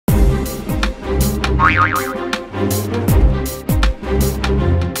Hey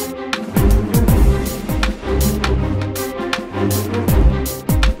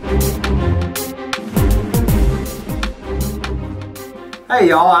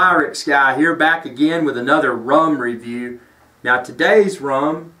y'all, Irix Guy here, back again with another rum review. Now today's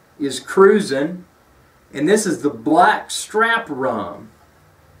rum is Cruzan, and this is the Black Strap rum.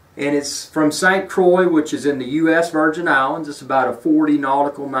 And it's from St. Croix, which is in the U.S. Virgin Islands. It's about a 40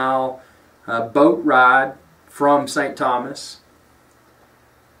 nautical mile boat ride from St. Thomas.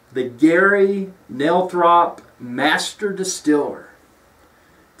 The Gary Nelthrop Master Distiller.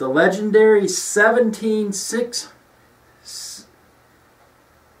 The legendary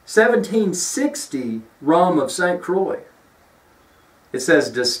 1760 rum of St. Croix. It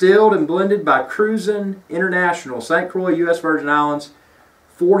says distilled and blended by Cruzan International, St. Croix, U.S. Virgin Islands,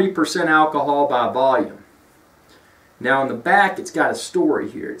 40% alcohol by volume. Now on the back it's got a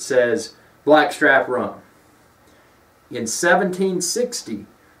story here. It says Black Strap rum. In 1760,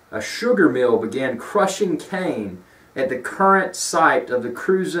 a sugar mill began crushing cane at the current site of the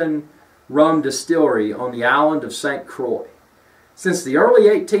Cruzan rum distillery on the island of St. Croix. Since the early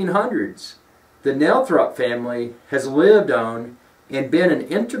 1800s, the Nelthrop family has lived on and been an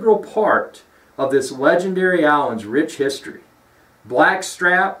integral part of this legendary island's rich history. Black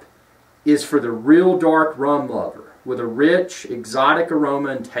Strap is for the real dark rum lover, with a rich, exotic aroma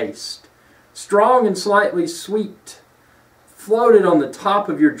and taste. Strong and slightly sweet, floated on the top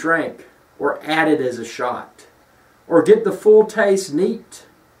of your drink or added as a shot. Or get the full taste neat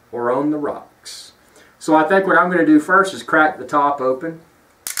or on the rocks. So I think what I'm going to do first is crack the top open.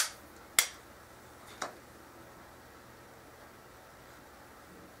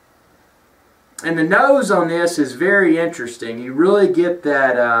 And the nose on this is very interesting. You really get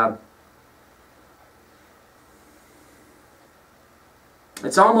that,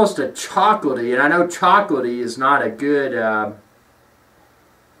 it's almost a chocolatey, and I know chocolatey is not a good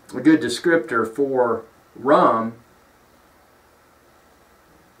descriptor for rum.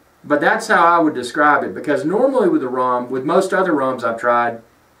 But that's how I would describe it, because normally with the rum, with most other rums I've tried,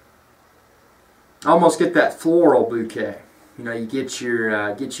 I almost get that floral bouquet. You know, you get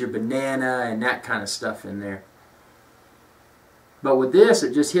your banana and that kind of stuff in there. But with this,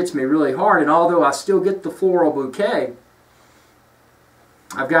 it just hits me really hard, and although I still get the floral bouquet,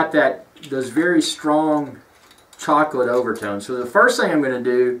 I've got those very strong chocolate overtones. So the first thing I'm going to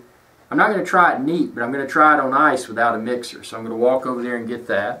do, I'm not going to try it neat, but I'm going to try it on ice without a mixer. So I'm going to walk over there and get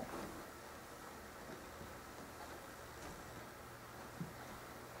that.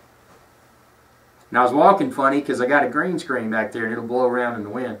 Now I was walking funny because I got a green screen back there and it'll blow around in the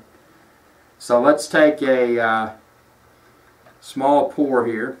wind. So let's take a small pour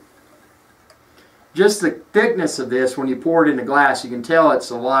here. Just the thickness of this, when you pour it in a glass, you can tell it's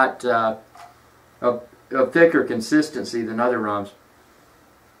a lot of thicker consistency than other rums.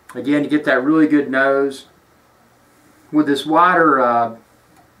 Again, you get that really good nose. With this wider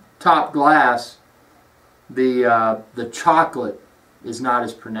top glass, the chocolate is not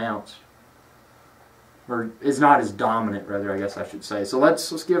as pronounced. Or is not as dominant, rather, I guess I should say. So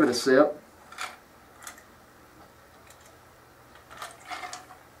let's give it a sip.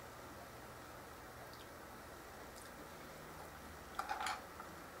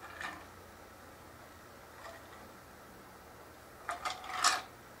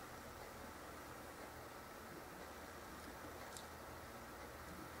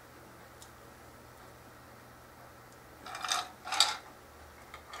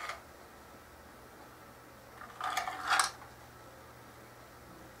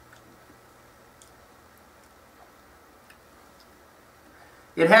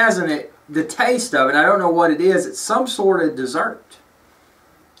 It has the taste of it, I don't know what it is, it's some sort of dessert.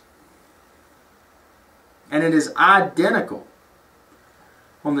 And it is identical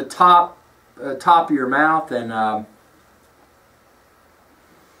on the top of your mouth, and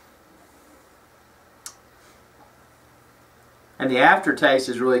the aftertaste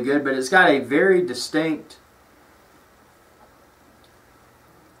is really good, but it's got a very distinct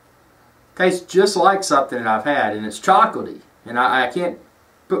taste, just like something that I've had, and it's chocolatey, and I can't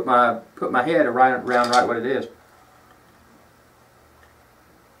put my head around right what it is.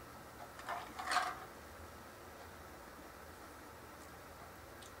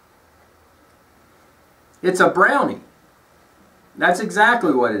 It's a brownie. That's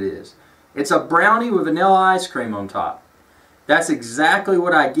exactly what it is. It's a brownie with vanilla ice cream on top. That's exactly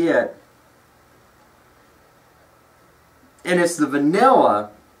what I get. And it's the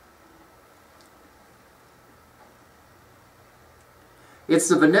vanilla. It's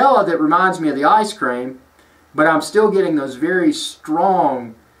the vanilla that reminds me of the ice cream, but I'm still getting those very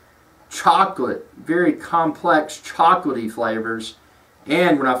strong chocolate, very complex chocolatey flavors.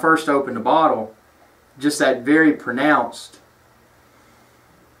 And when I first opened the bottle, just that very pronounced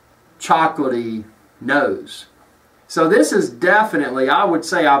chocolatey nose. So this is definitely, I would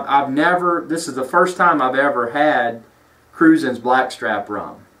say, this is the first time I've ever had Cruzan's Blackstrap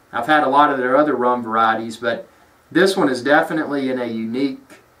rum. I've had a lot of their other rum varieties, but this one is definitely in a unique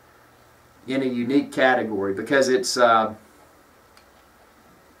category because it's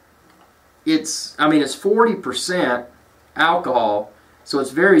 40% alcohol, so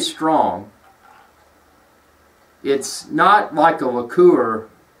it's very strong. It's not like a liqueur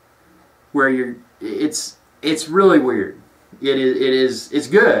where it's really weird. It's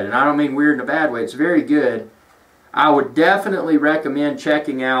good, and I don't mean weird in a bad way. It's very good. I would definitely recommend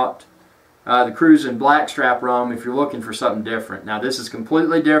checking out the Cruzan Blackstrap rum if you're looking for something different. Now this is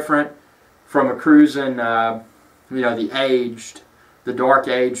completely different from a Cruzan, the dark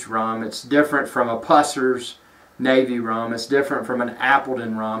aged rum. It's different from a Pusser's Navy rum. It's different from an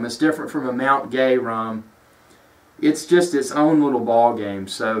Appleton rum. It's different from a Mount Gay rum. It's just its own little ball game.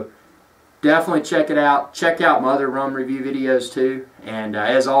 So definitely check it out. Check out my other rum review videos too. And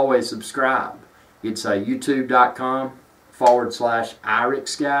as always, subscribe. It's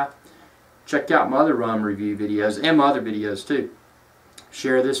youtube.com/IrixGuy. Check out my other rum review videos and my other videos too.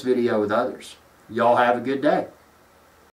 Share this video with others. Y'all have a good day.